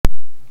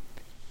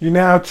You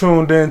now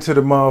tuned in to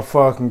the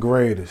motherfucking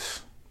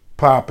greatest,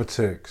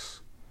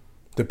 Politics,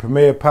 the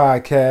premier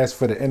podcast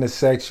for the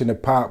intersection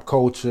of pop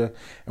culture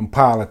and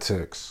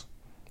politics.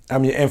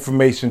 I'm your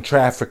information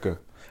trafficker,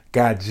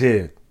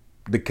 Gajid,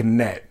 the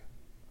Connect.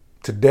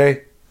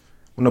 Today,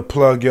 I'm gonna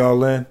plug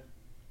y'all in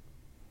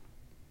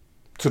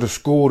to the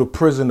school to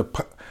prison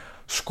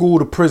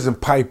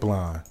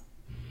pipeline.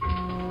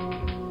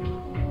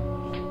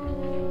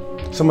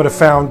 Some of the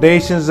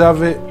foundations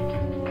of it.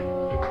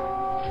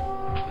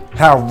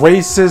 How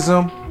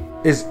racism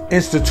is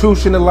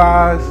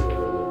institutionalized.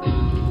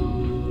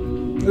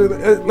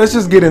 Let's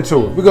just get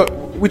into it.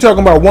 We're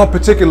talking about one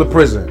particular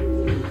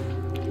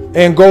prison,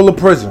 Angola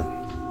Prison.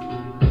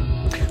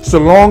 It's the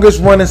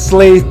longest running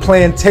slave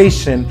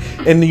plantation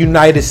in the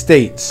United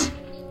States.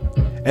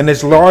 And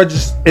it's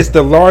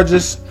the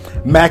largest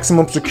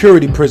maximum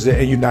security prison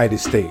in the United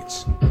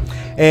States.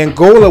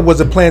 Angola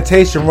was a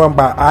plantation run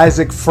by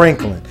Isaac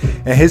Franklin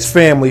and his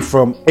family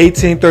from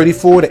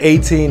 1834 to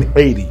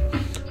 1880.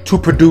 To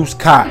produce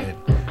cotton.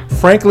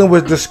 Franklin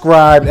was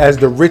described as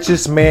the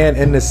richest man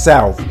in the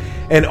South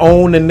and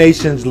owned the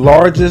nation's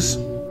largest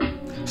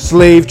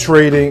slave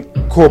trading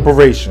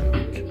corporation.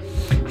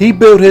 He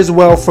built his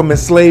wealth from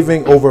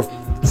enslaving over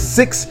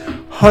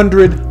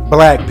 600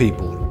 black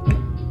people.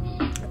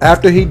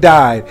 After he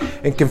died,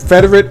 a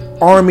Confederate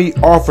Army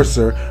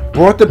officer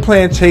bought the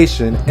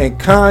plantation and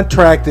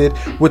contracted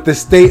with the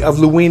state of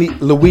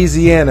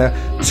Louisiana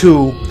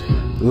to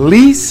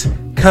lease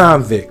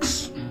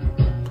convicts,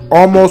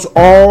 almost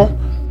all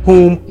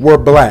whom were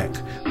black,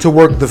 to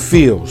work the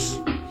fields.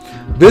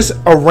 This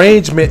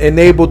arrangement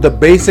enabled the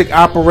basic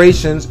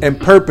operations and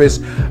purpose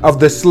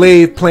of the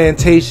slave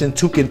plantation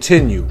to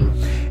continue.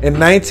 In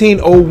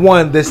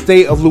 1901, the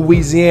state of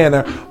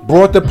Louisiana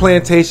bought the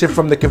plantation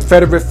from the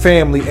Confederate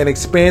family and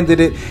expanded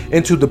it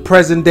into the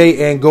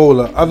present-day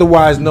Angola,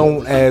 otherwise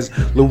known as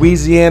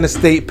Louisiana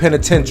State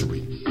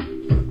Penitentiary.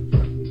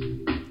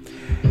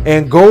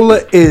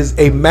 Angola is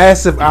a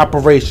massive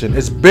operation.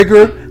 It's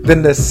bigger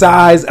than the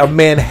size of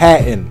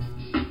Manhattan.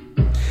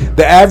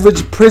 The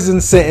average prison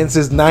sentence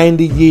is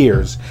 90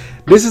 years.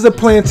 This is a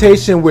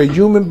plantation where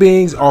human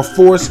beings are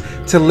forced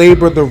to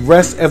labor the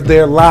rest of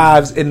their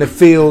lives in the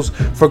fields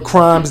for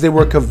crimes they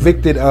were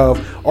convicted of,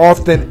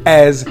 often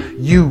as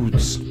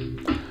youths.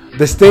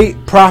 The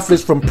state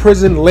profits from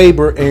prison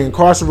labor and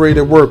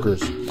incarcerated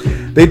workers.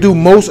 They do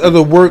most of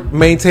the work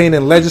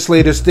maintaining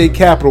legislative state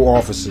capitol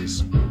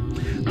offices.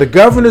 The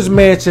governor's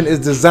mansion is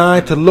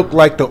designed to look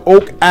like the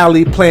Oak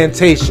Alley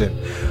Plantation,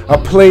 a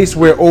place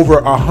where over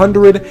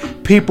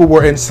 100 people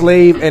were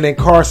enslaved and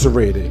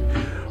incarcerated.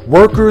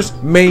 Workers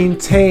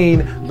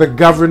maintain the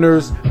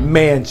governor's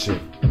mansion.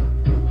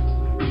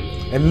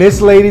 And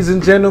this, ladies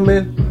and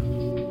gentlemen,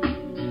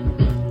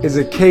 is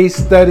a case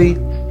study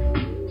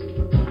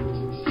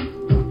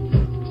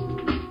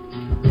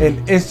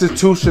in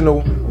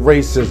institutional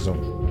racism.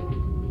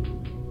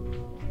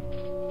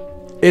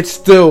 It's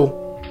still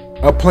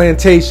a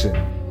plantation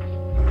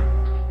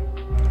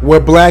where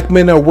black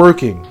men are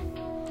working,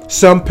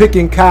 some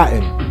picking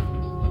cotton.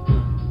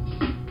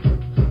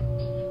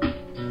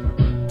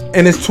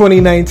 And it's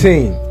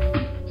 2019.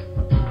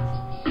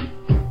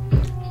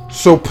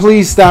 So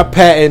please stop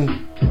patting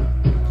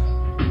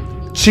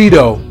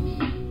Cheeto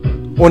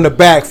on the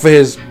back for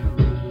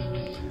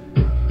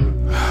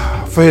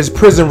his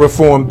prison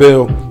reform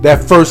bill,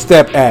 that First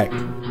Step Act.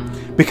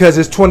 Because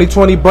his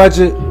 2020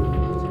 budget,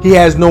 he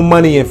has no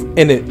money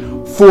in it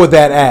for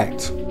that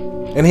act,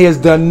 and he has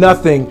done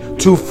nothing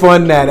to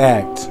fund that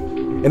act.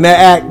 And that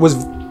act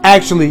was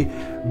actually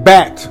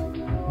backed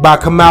by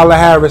Kamala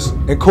Harris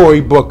and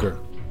Cory Booker.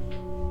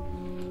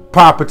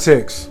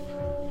 Politics,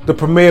 the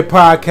premier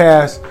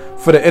podcast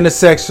for the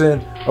intersection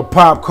of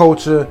pop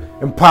culture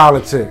and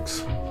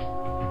politics.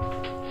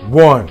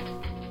 1.